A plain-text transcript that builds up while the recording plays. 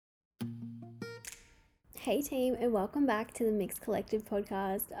Hey team, and welcome back to the Mixed Collective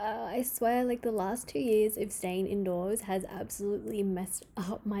podcast. I swear, like the last 2 years of staying indoors has absolutely messed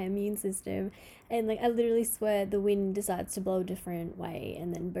up my immune system. And like I literally swear the wind decides to blow a different way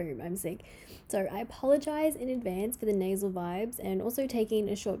and then boom, I'm sick. So I apologize in advance for the nasal vibes and also taking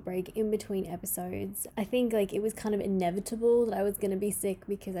a short break in between episodes. I think like it was kind of inevitable that I was going to be sick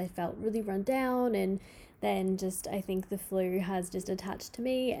because I felt really run down, and then just I think the flu has just attached to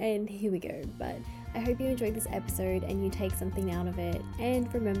me, and here we go. But I hope you enjoyed this episode and you take something out of it.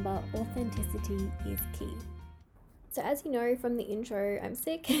 And remember, authenticity is key. So as you know from the intro, I'm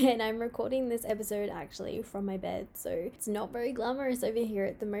sick and I'm recording this episode actually from my bed. So it's not very glamorous over here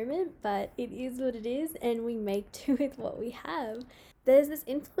at the moment, but it is what it is and we make do with what we have. There's this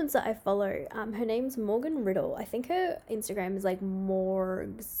influencer I follow. Her name's Morgan Riddle. I think her Instagram is like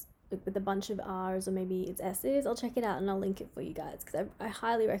Morgs, with a bunch of R's or maybe it's S's. I'll check it out and I'll link it for you guys because I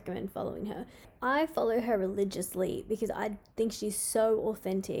highly recommend following her. I follow her religiously because I think she's so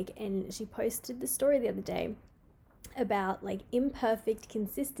authentic, and she posted the story the other day about like imperfect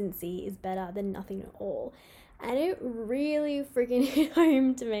consistency is better than nothing at all. And it really freaking hit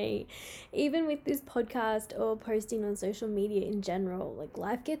home to me. Even with this podcast or posting on social media in general, like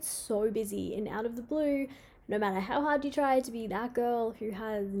life gets so busy, and out of the blue, no matter how hard you try to be that girl who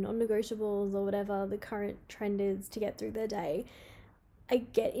has non-negotiables or whatever the current trend is to get through their day, I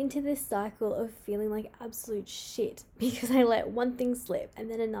get into this cycle of feeling like absolute shit because I let one thing slip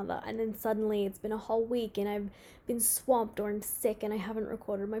and then another, and then suddenly it's been a whole week and I've been swamped or I'm sick and I haven't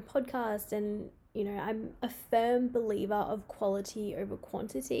recorded my podcast. And you know, I'm a firm believer of quality over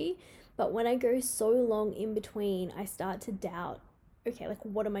quantity, but when I go so long in between, I start to doubt, okay, like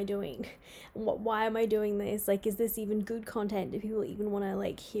what am I doing? Why am I doing this? Like, is this even good content? Do people even want to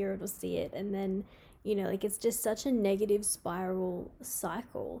like hear it or see it? And then, you know, like it's just such a negative spiral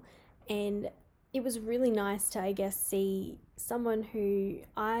cycle. And it was really nice to, I guess, see someone who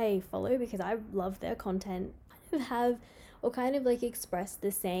I follow because I love their content kind of have or kind of like express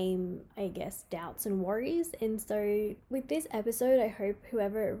the same, I guess, doubts and worries. And so with this episode, I hope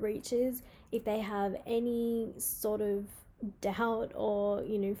whoever it reaches, if they have any sort of doubt or,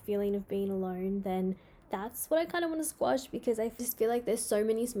 you know, feeling of being alone, then that's what I kind of want to squash, because I just feel like there's so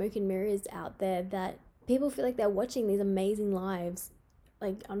many smoke and mirrors out there that people feel like they're watching these amazing lives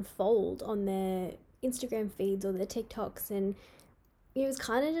like unfold on their Instagram feeds or their TikToks, and it was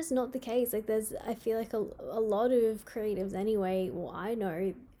kind of just not the case. Like I feel like a lot of creatives anyway, well, I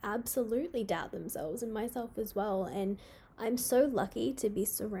know, absolutely doubt themselves and myself as well. And I'm so lucky to be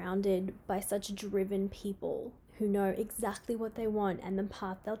surrounded by such driven people who know exactly what they want and the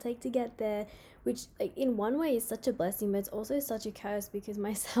path they'll take to get there, which like, in one way is such a blessing, but it's also such a curse because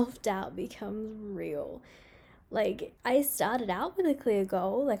my self-doubt becomes real. Like I started out with a clear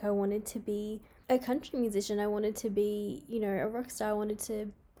goal, like I wanted to be a country musician, I wanted to be, you know, a rock star, I wanted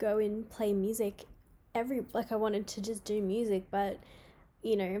to go and play music I wanted to just do music. But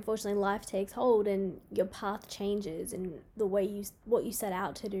you know, unfortunately life takes hold and your path changes, and the way what you set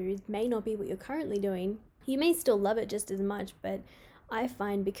out to do may not be what you're currently doing. You may still love it just as much, but I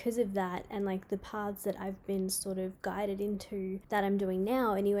find because of that and like the paths that I've been sort of guided into that I'm doing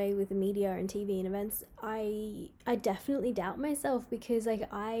now anyway with the media and TV and events, I definitely doubt myself because like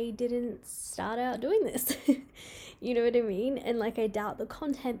I didn't start out doing this. You know what I mean? And like I doubt the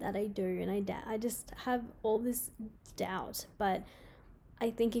content that I do, and I just have all this doubt. But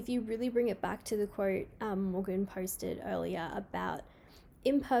I think if you really bring it back to the quote Morgan posted earlier about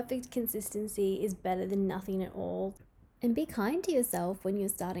imperfect consistency is better than nothing at all. And be kind to yourself when you're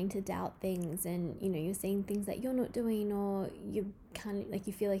starting to doubt things and, you know, you're seeing things that you're not doing, or you kind of like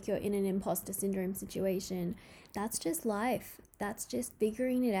you feel like you're in an imposter syndrome situation. That's just life. That's just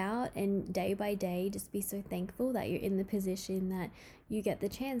figuring it out, and day by day just be so thankful that you're in the position that you get the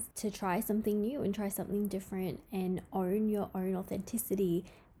chance to try something new and try something different and own your own authenticity,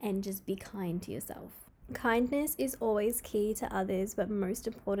 and just be kind to yourself. Kindness is always key to others, but most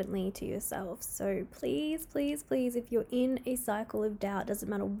importantly to yourself. So please, please, please, if you're in a cycle of doubt, doesn't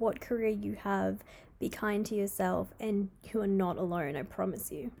matter what career you have, be kind to yourself, and you are not alone, I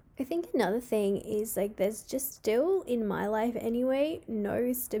promise you. I think another thing is like there's just still, in my life anyway,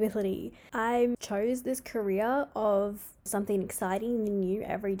 no stability. I chose this career of something exciting and new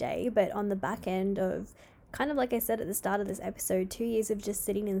every day, but on the back end of, kind of like I said at the start of this episode, 2 years of just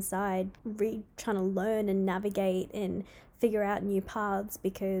sitting inside, trying to learn and navigate and figure out new paths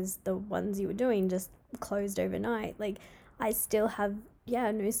because the ones you were doing just closed overnight. Like I still have,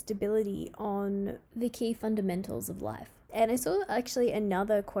 no stability on the key fundamentals of life. And I saw actually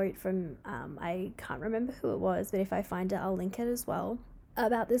another quote from, I can't remember who it was, but if I find it, I'll link it as well,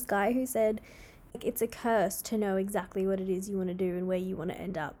 about this guy who said, Like, it's a curse to know exactly what it is you want to do and where you want to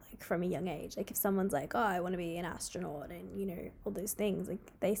end up, like from a young age. Like if someone's like, oh, I want to be an astronaut and, you know, all those things,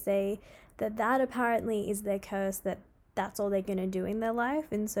 like they say that apparently is their curse, that that's all they're going to do in their life.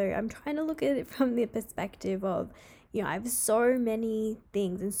 And so I'm trying to look at it from the perspective of, you know, I have so many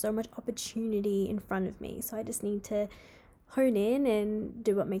things and so much opportunity in front of me. So I just need to hone in and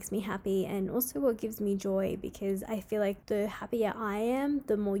do what makes me happy and also what gives me joy, because I feel like the happier I am,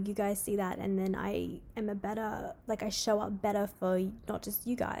 the more you guys see that, and then I am I show up better for not just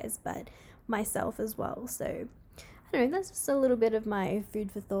you guys but myself as well. So I don't know, that's just a little bit of my food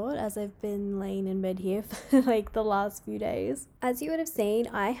for thought as I've been laying in bed here for like the last few days. As you would have seen,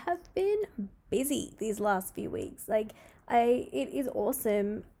 I have been busy these last few weeks. It is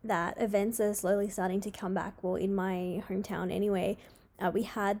awesome that events are slowly starting to come back. Well, in my hometown anyway, we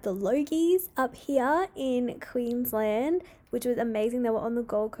had the Logies up here in Queensland, which was amazing. They were on the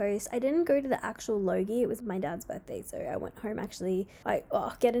Gold Coast. I didn't go to the actual Logie. It was my dad's birthday, so I went home actually.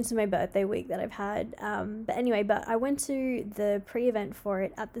 I'll get into my birthday week that I've had. But I went to the pre-event for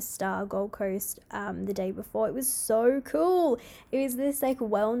it at the Star Gold Coast the day before. It was so cool. It was this like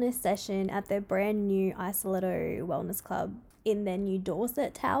wellness session at their brand new Isoletto Wellness Club in their new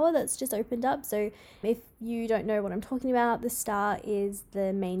Dorset Tower that's just opened up. So if you don't know what I'm talking about, the Star is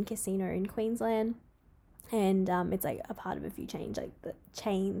the main casino in Queensland, and it's like a part of a few chains, like the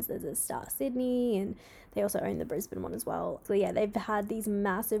chains. There's a Star Sydney, and they also own the Brisbane one as well. So yeah, they've had these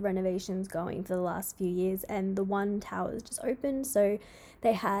massive renovations going for the last few years, and the one tower is just opened, so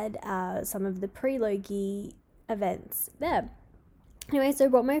they had some of the pre-Logie events there. Anyway, so I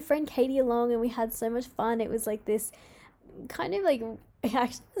brought my friend Katie along and we had so much fun. It was like this kind of like, it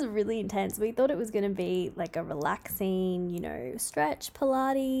actually was really intense. We thought it was going to be like a relaxing, you know, stretch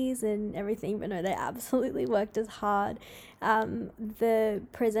Pilates and everything, but no, they absolutely worked as hard. The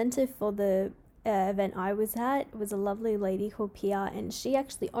presenter for the event I was at was a lovely lady called Pia, and she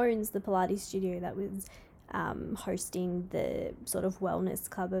actually owns the Pilates studio that was hosting the sort of wellness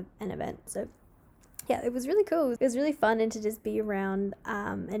club of an event. So yeah, it was really cool. It was really fun, and to just be around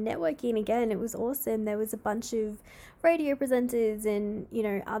and networking again, it was awesome. There was a bunch of radio presenters and, you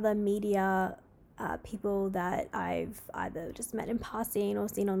know, other media people that I've either just met in passing or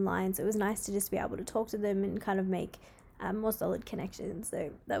seen online. So it was nice to just be able to talk to them and kind of make more solid connections. So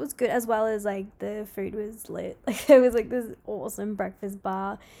that was good, as well as like the food was lit. Like there was like this awesome breakfast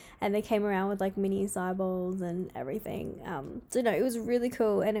bar, and they came around with like mini acai bowls and everything. So no, it was really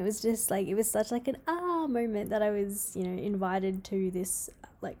cool, and it was just like, it was such like an moment that I was, you know, invited to this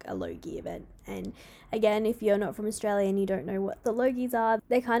like a Logie event. And again, if you're not from Australia and you don't know what the Logies are,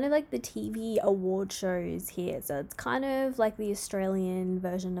 they're kind of like the TV award shows here. So it's kind of like the Australian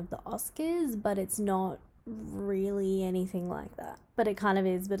version of the Oscars, but it's not really anything like that. But it kind of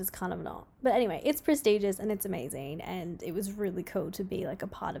is, but it's kind of not. But anyway, it's prestigious and it's amazing, and it was really cool to be like a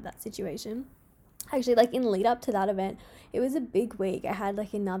part of that situation. Actually, like in lead up to that event, it was a big week. I had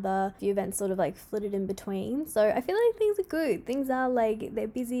like another few events sort of like flitted in between. So I feel like things are good. Things are like, they're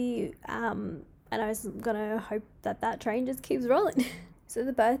busy. And I was gonna hope that train just keeps rolling. So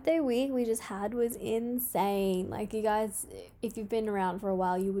the birthday week we just had was insane. Like, you guys, if you've been around for a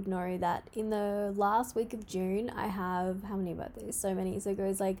while, you would know that in the last week of June, I have, how many birthdays? So many. So it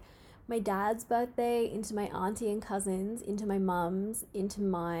goes like my dad's birthday, into my auntie and cousins, into my mum's, into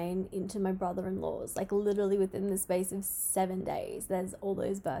mine, into my brother-in-law's. Like literally within the space of 7 days, there's all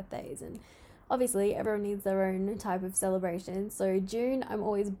those birthdays. And obviously everyone needs their own type of celebration. So June, I'm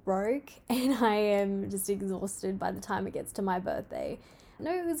always broke and I am just exhausted by the time it gets to my birthday.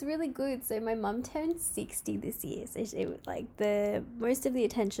 No, it was really good. So my mum turned 60 this year. So it was like most of the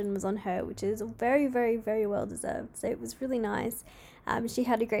attention was on her, which is very, very, very well deserved. So it was really nice. She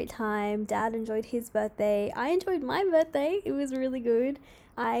had a great time. Dad enjoyed his birthday. I enjoyed my birthday. It was really good.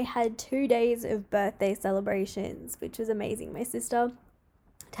 I had 2 days of birthday celebrations, which was amazing. My sister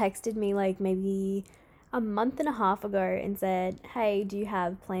texted me like maybe a month and a half ago and said, hey, do you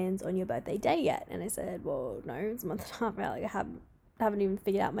have plans on your birthday day yet? And I said, well, no, it's a month and a half out. Like, I haven't even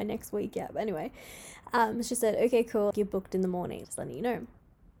figured out my next week yet. But anyway, she said, okay, cool, you're booked in the morning, just letting you know.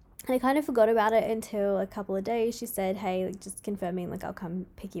 And I kind of forgot about it until a couple of days. She said, hey, like, just confirming, like, I'll come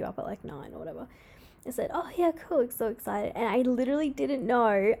pick you up at like 9 or whatever. I said, oh yeah, cool, so excited. And I literally didn't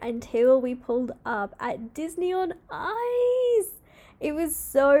know until we pulled up at Disney on Ice. It was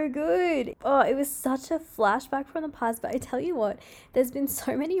so good. Oh, it was such a flashback from the past. But I tell you what, there's been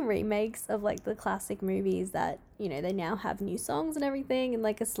so many remakes of like the classic movies that, you know, they now have new songs and everything and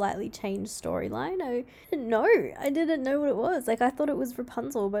like a slightly changed storyline. I didn't know what it was. Like, I thought it was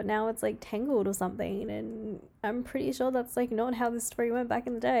Rapunzel, but now it's like Tangled or something. And I'm pretty sure that's like not how the story went back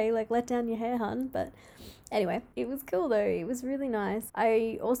in the day, like let down your hair, hun. But anyway, it was cool though. It was really nice.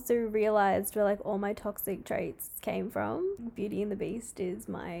 I also realized where like all my toxic traits came from. Beauty and the Beast is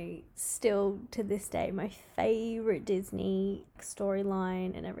still to this day, my favorite Disney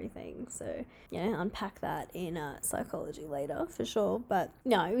storyline and everything. So, unpack that in psychology later for sure. But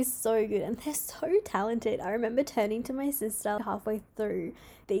no, it was so good and they're so talented. I remember turning to my sister halfway through.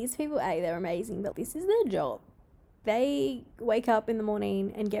 These people, they're amazing, but this is their job. They wake up in the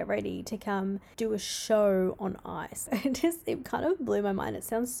morning and get ready to come do a show on ice. It kind of blew my mind. It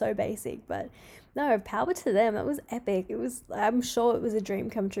sounds so basic, but no, power to them. That was epic. I'm sure it was a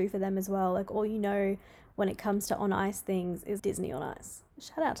dream come true for them as well. Like all when it comes to on ice things is Disney on Ice.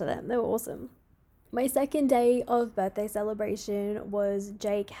 Shout out to them. They were awesome. My second day of birthday celebration was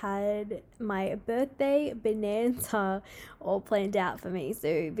Jake had my birthday bonanza all planned out for me.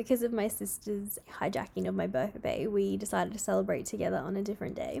 So because of my sister's hijacking of my birthday, we decided to celebrate together on a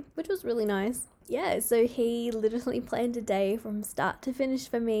different day, which was really nice. Yeah, so he literally planned a day from start to finish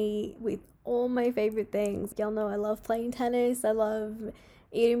for me with all my favorite things. Y'all know I love playing tennis. I love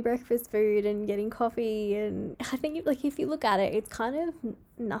eating breakfast food and getting coffee, and I think if you look at it, it's kind of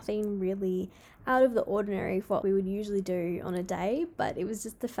nothing really out of the ordinary for what we would usually do on a day, but it was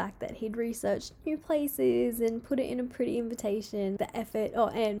just the fact that he'd researched new places and put it in a pretty invitation, the effort,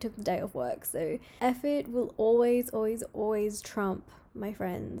 and took the day off work. So effort will always trump, my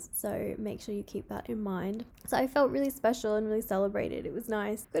friends, so make sure you keep that in mind. So I felt really special and really celebrated. It was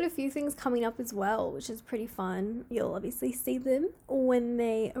nice. Got a few things coming up as well, which is pretty fun. You'll obviously see them when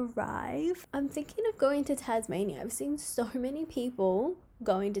they arrive. I'm thinking of going to Tasmania. I've seen so many people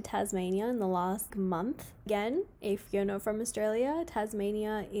going to Tasmania in the last month. Again, if you're not from Australia,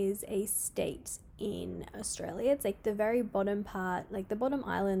 Tasmania is a state in Australia. It's like the very bottom part, like the bottom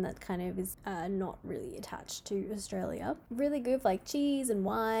island that kind of is not really attached to Australia. Really good for like cheese and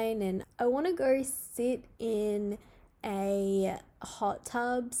wine, and I want to go sit in a hot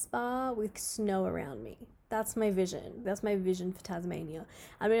tub spa with snow around me. That's my vision. That's my vision for Tasmania.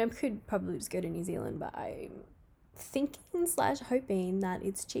 I mean, I could probably just go to New Zealand, but I'm thinking/hoping that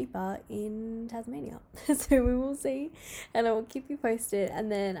it's cheaper in Tasmania. So we will see, and I will keep you posted.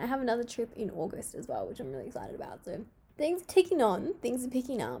 And then I have another trip in August as well, which I'm really excited about. So things are ticking on, things are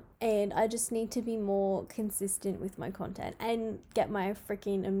picking up, and I just need to be more consistent with my content and get my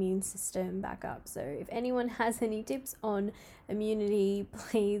freaking immune system back up. So if anyone has any tips on immunity,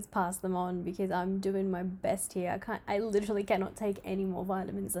 please pass them on, because I'm doing my best here. I literally cannot take any more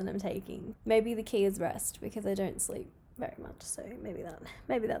vitamins than I'm taking. Maybe the key is rest, because I don't sleep very much, so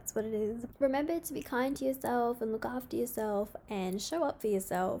maybe that's what it is. Remember to be kind to yourself and look after yourself and show up for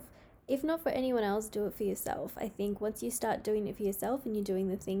yourself. If not for anyone else, do it for yourself. I think once you start doing it for yourself and you're doing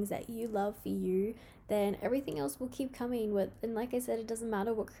the things that you love for you, then everything else will keep coming. And like I said, it doesn't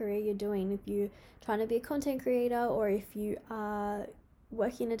matter what career you're doing. If you're trying to be a content creator or if you are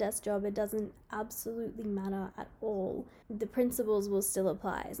working a desk job, it doesn't absolutely matter at all. The principles will still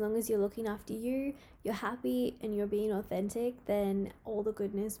apply. As long as you're looking after you, you're happy, and you're being authentic, then all the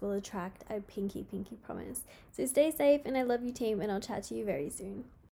goodness will attract. I pinky promise. So stay safe, and I love you, team, and I'll chat to you very soon.